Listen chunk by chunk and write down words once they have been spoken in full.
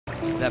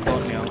That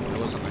boned me out. It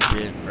wasn't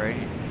legit, right?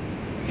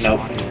 You Nope.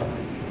 spawned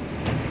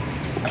it.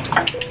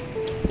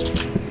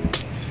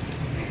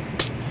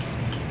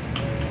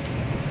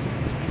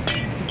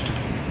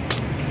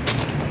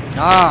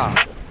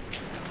 Ah!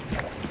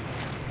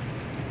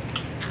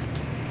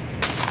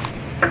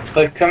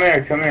 Look, come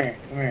here, come here,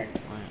 come here.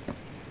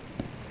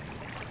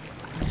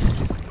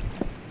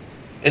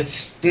 It's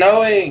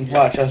snowing!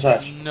 Watch, watch,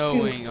 watch.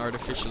 Snowing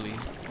artificially.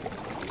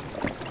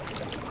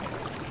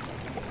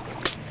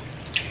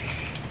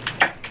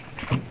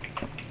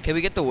 Can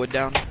we get the wood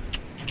down?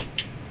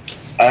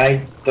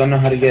 I don't know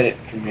how to get it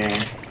from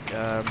here.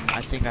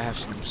 I think I have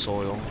some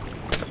soil.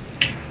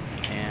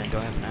 And do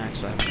I have an axe?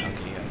 Do I have an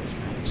okay, yeah, there's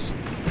an axe.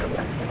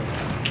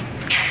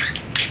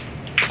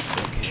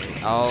 Okay,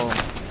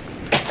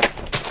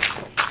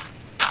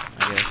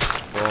 I guess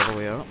go all the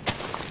way up.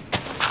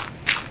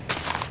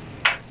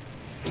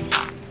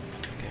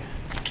 Okay.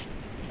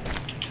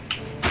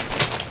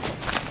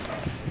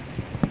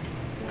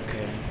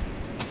 Okay.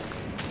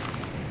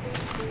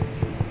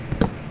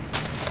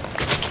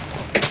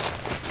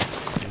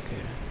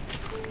 Okay.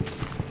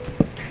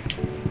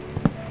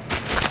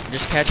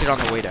 Just catch it on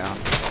the way down.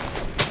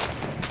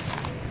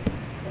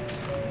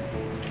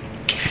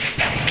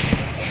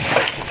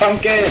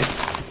 Pumpkin!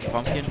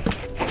 Pumpkin.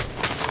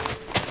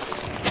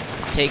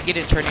 Take it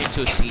and turn it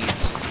into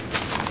seeds.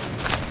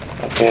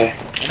 Okay.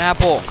 An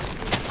apple.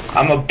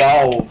 I'm a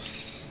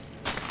boss.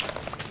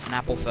 An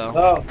apple fell.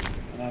 Oh,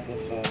 an apple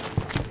fell.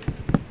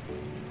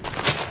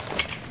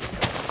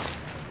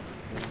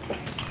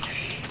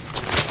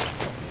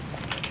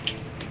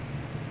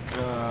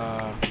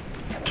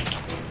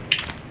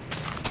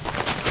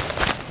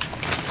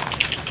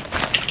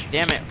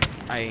 Damn it.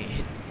 I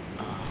hit.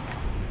 Oh,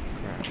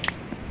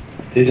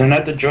 crap. These are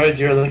not the droids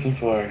you're looking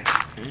for.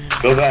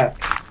 Go back.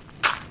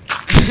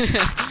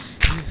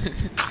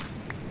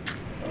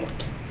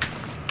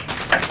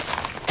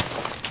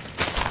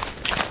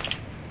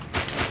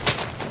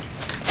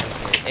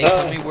 Okay, hey,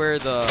 tell me where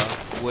the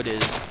wood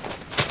is.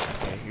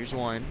 Okay, here's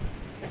one.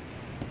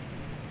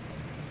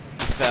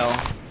 Fell,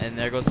 and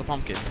there goes the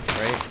pumpkin,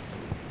 right?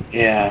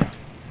 Yeah.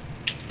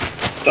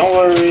 Don't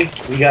worry,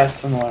 we got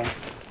some more.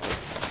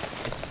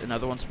 Is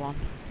another one spawn?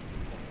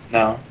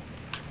 No.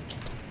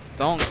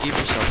 Don't give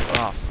yourself.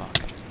 Oh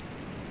fuck!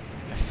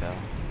 I fell.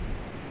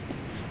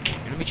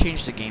 Let me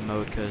change the game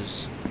mode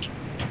because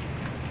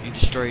you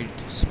destroyed.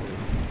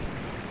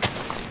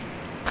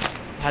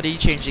 How do you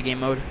change the game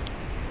mode?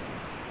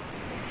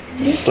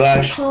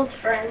 Slash. Called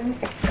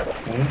friends.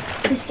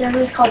 What? The server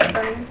is called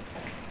friends.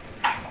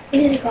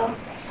 What is it called?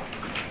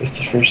 It's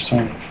the first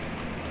one.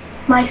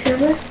 My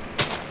server?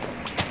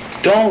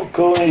 Don't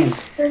go in.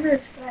 Server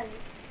is friends.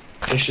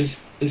 It's just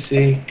to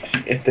see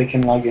if they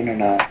can log in or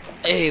not.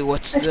 Hey,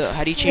 what's the?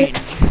 How do you change?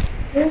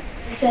 It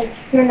said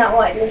you're not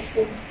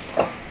whitelisted.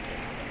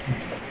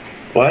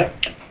 What?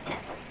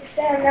 It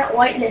said I'm not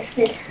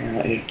whitelisted.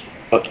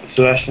 What?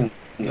 Sebastian,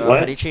 How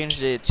what? do you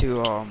change it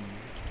to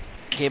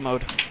game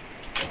mode?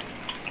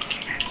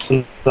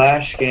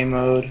 Slash game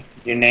mode,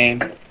 your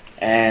name,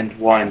 and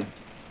 1.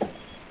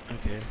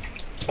 Okay.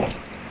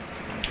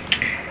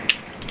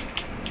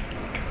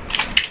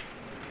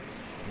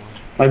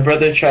 My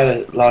brother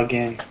tried to log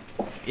in,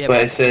 Yeah,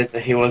 but it said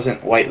that he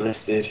wasn't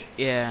whitelisted.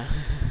 yeah.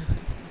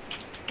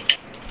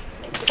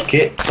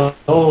 Get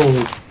told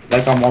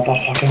like a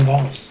motherfucking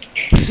boss.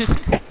 Yeah,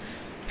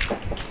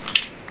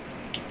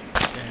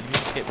 let me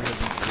just get rid of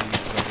these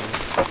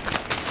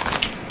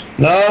leaves.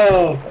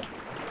 No!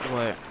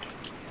 What?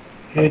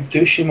 You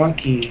douchey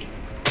monkey.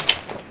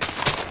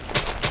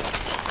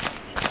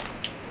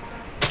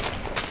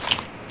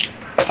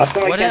 How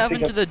come What I can't happened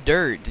pick to the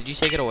dirt? Did you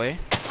take it away?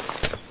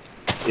 up?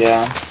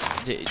 Yeah.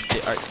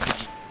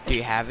 Do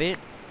you have it?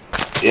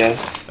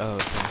 Yes. Oh,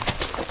 okay.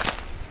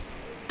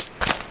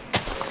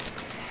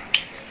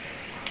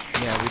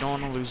 Yeah, we don't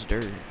want to lose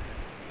dirt.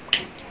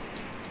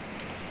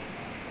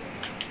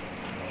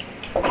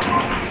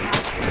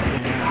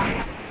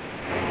 Yeah.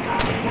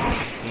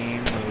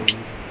 Game mode.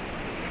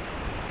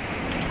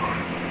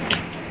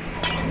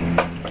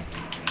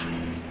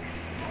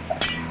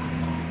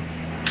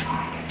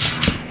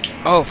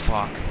 Oh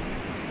fuck.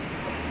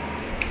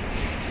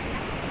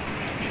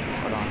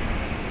 Hold on.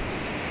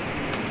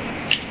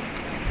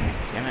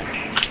 Damn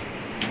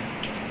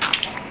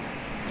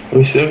it.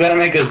 We still gotta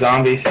make a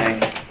zombie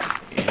thing.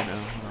 Yeah, no,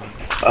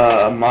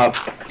 hold on. A mob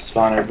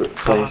spawner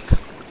place.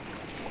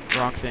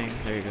 Wrong thing.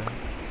 There you go.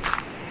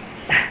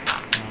 Let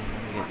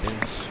me get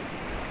this.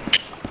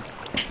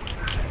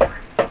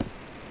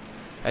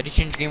 How'd you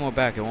change game mode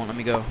back? It won't let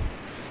me go.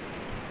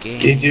 Game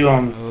You do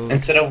mode.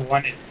 instead of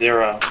 1, it's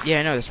 0.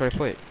 Yeah, I know. That's what I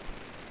put.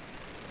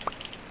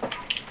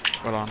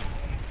 Hold on.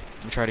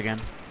 Let me try it again.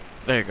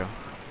 There you go.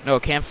 No,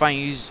 can't find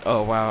use.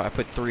 Oh wow, I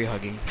put 3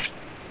 hugging.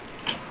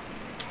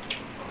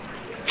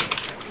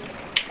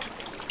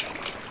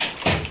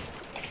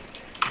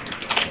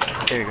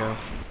 There you go.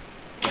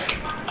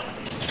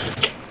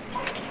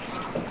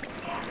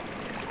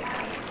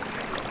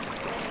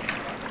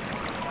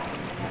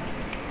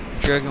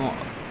 Dragon.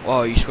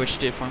 Oh, you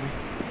switched it for me?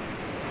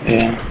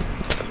 Yeah.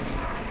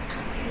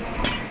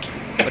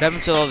 What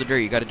happened to all the dirt?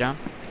 You got it down?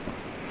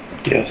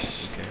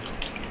 Yes. Okay.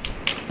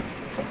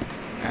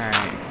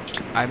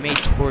 Alright. I made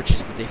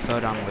torches, but they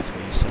fell down with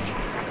me, so.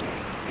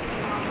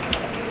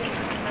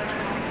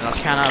 I was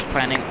kind of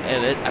planning.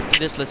 After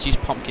this, let's use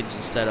pumpkins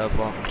instead of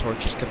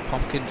torches, because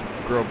pumpkins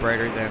grow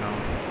brighter than.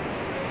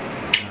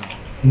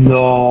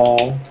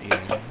 No.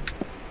 Yeah.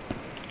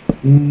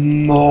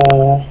 No.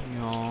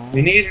 No.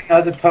 We need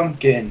another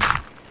pumpkin.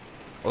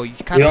 Oh, you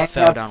kind of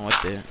fell down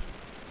with it.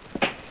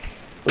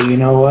 Well, you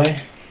know what?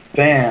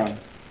 Bam.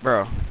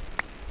 Bro.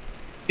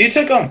 You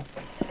took them.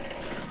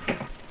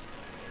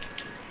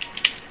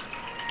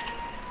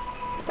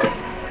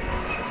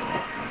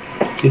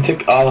 You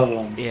took all of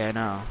them. Yeah, I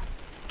know.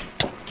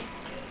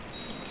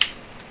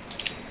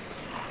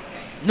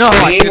 No,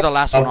 I threw the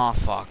last one off.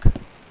 Fuck.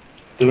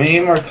 Do we need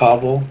more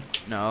cobble?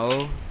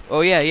 No.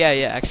 Oh yeah.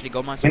 Actually,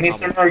 go mine some We need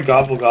cobble. some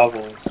more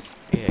gobbles.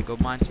 Yeah, go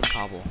mine some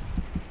cobble.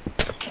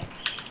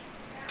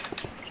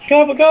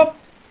 Gobble.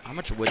 How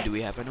much wood do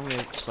we have? I know we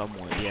have some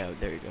wood. Yeah,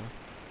 there you go.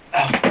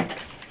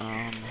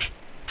 I'm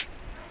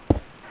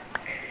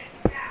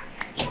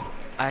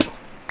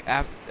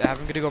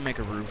gonna go make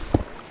a roof.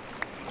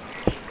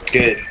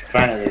 Good.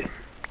 Finally.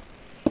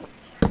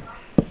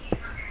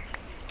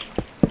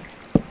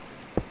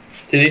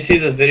 Did you see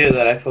the video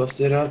that I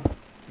posted up?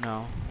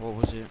 No. What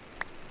was it?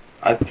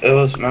 It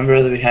was,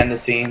 remember the behind the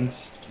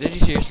scenes? Did you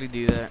seriously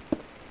do that?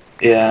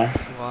 Yeah.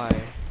 Why?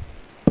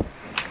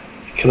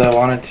 Because I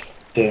wanted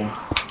to.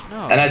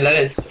 No. And I let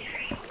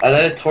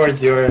it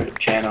towards your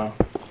channel.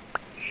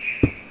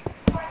 I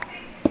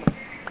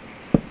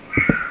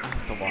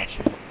have to watch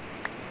it.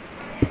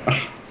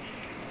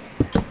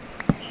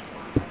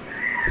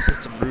 This is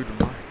some rude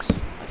remarks,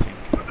 I think.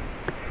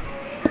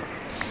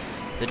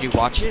 Did you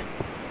watch it?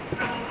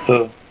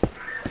 Who?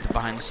 It's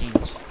behind the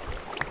scenes.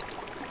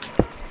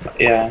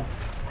 Yeah.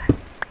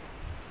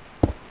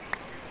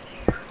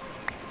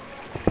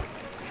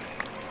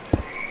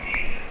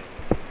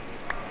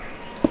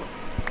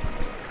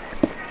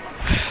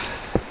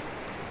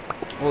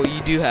 Well,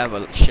 you do have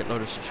a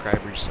shitload of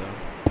subscribers, so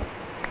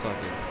it's all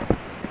good.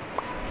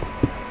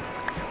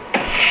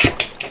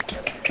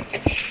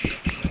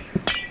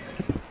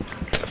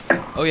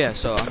 Oh yeah,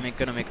 so I'm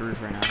gonna make a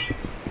roof right now.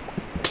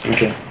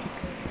 Okay.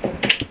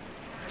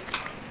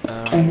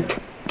 I'm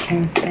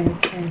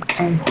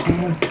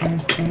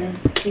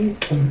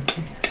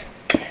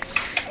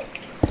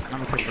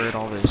gonna convert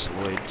all this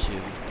wood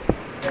to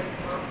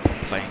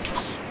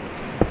planks.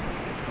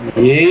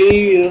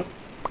 Yeah.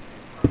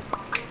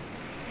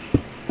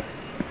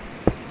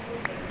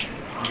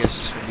 I guess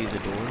this will be the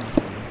door.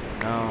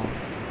 No.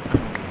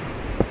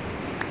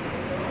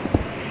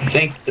 I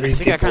think I think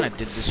people. I kind of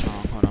did this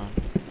wrong. Hold on.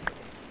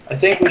 I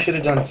think we should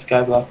have done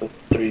Skyblock with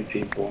 3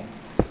 people.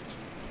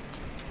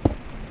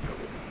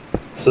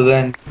 So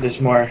then there's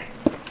more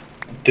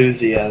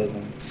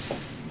enthusiasm.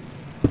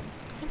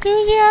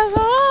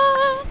 Enthusiasm.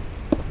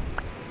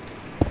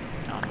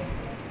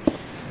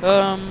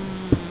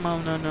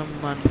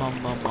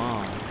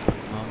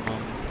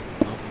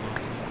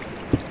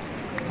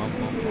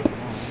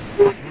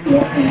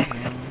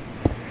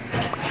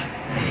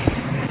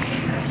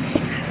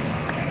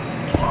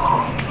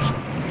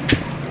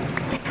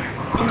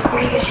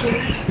 Are you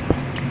serious?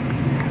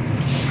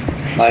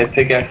 My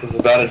pickaxe is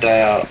about to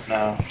die out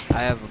now. I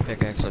have a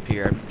pickaxe up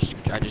here.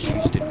 I just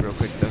used it real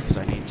quick though because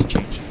I need to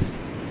change it.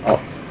 Oh.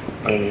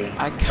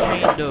 I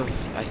kind of,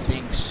 I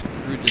think,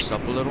 screwed this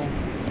up a little.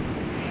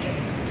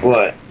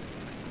 What?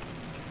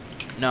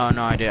 No,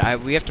 I did.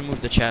 We have to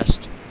move the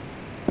chest.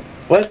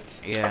 What?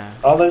 Yeah.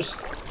 All this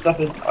stuff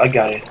is. I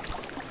got it.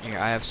 Here,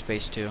 I have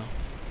space too.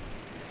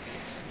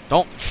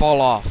 Don't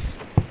fall off.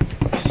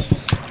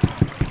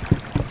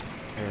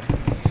 Here.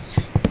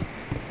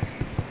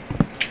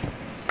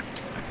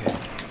 Okay,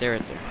 stay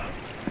right there.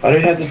 Why do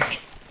we have to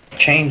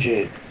change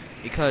it?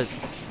 Because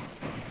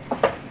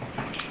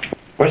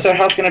Where's our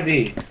house gonna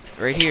be?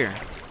 right here.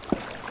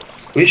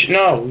 We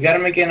gotta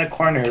make it in a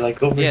corner,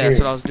 like over Yeah, here.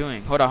 that's what I was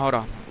doing. Hold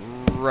on.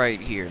 Right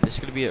here. This is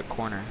gonna be a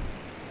corner.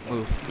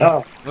 Move.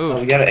 No, Move.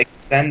 we gotta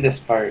extend this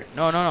part.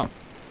 No.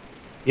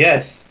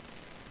 Yes.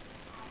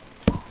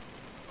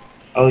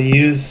 I'll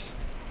use.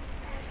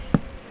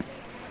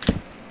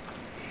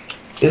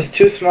 It's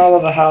too small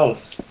of a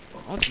house.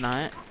 Oh, it's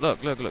not.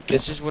 Look.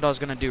 This is what I was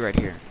gonna do right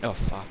here. Oh,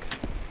 fuck.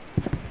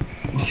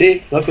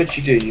 See? Look what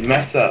you do. You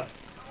mess up.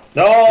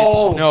 No!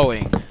 It's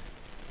snowing.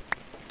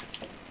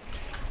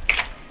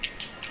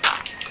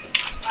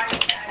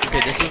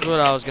 Okay, this is what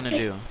I was gonna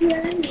do.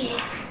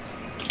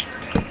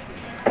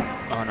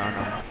 Oh, no.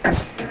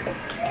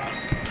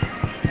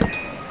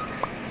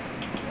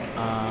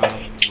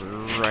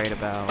 Right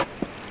about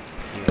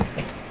here.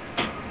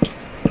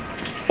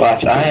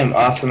 Watch, I am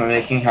awesome at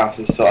making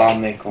houses, so I'll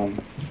make one.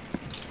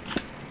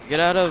 Get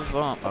out of,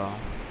 oh.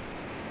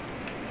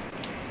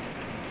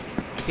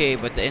 Okay,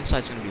 but the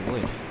inside's gonna be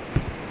wood.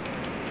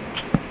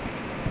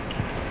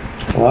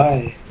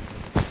 Why?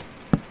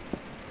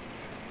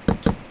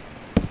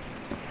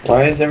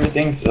 Why is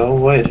everything so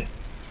wood?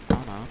 I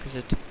don't know,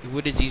 because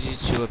wood is easy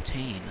to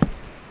obtain.